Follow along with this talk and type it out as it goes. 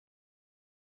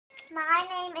My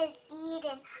name is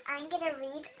Eden. I'm going to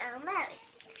read Almost.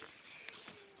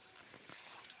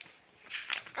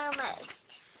 Almost.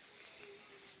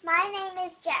 My name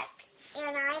is Jack,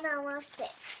 and I'm almost 6.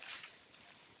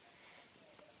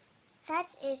 That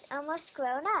is almost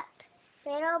grown up.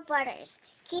 Little brothers,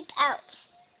 keep out.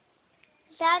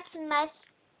 That must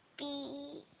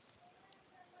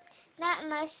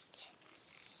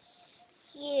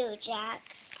you, Jack.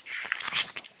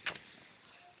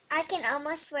 I can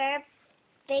almost wear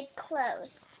big clothes.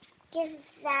 Give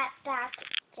that back,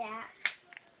 Jack.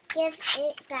 Give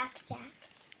it back, Jack.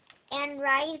 And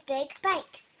ride big bike.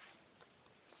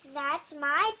 That's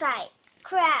my bike.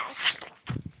 Crash.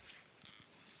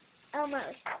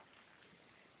 Almost.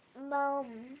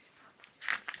 Mom.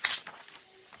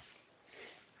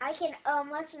 I can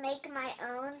almost make my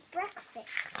own breakfast.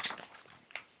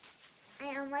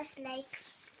 I almost like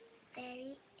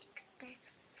very expensive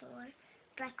for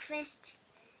breakfast.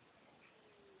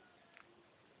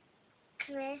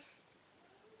 Christmas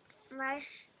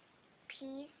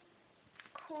peas,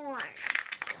 corn.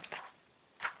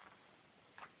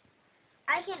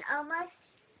 I can almost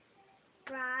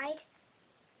ride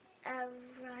a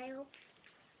rail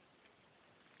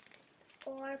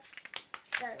or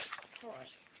boat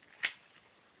horse.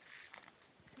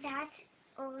 That's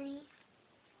only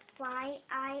why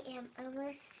I am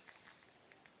almost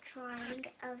trying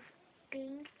of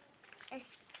being a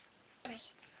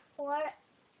or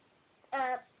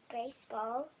a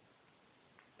baseball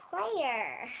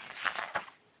player.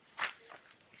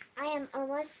 I am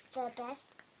almost the best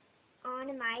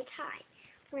on my time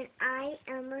when I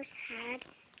almost had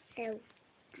the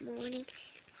morning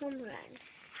home run.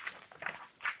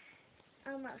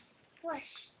 Almost.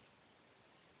 Whoosh.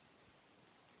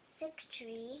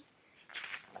 Victory.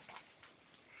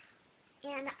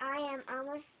 And I am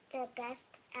almost the best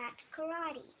at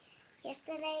karate.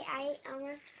 Yesterday I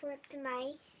almost flipped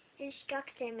my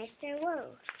instructor, Mr.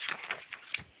 Wu.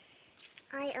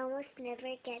 I almost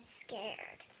never get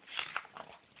scared.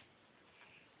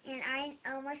 And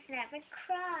I almost never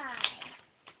cry.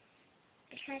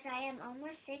 Because I am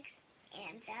almost 6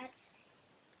 and that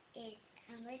is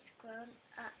almost grown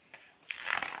up.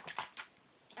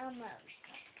 Almost.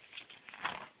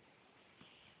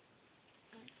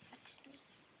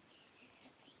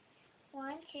 1,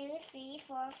 2, 3,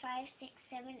 4, 5, 6,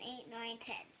 7, 8, 9,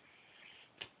 10.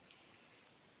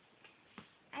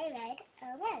 I read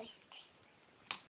Almost.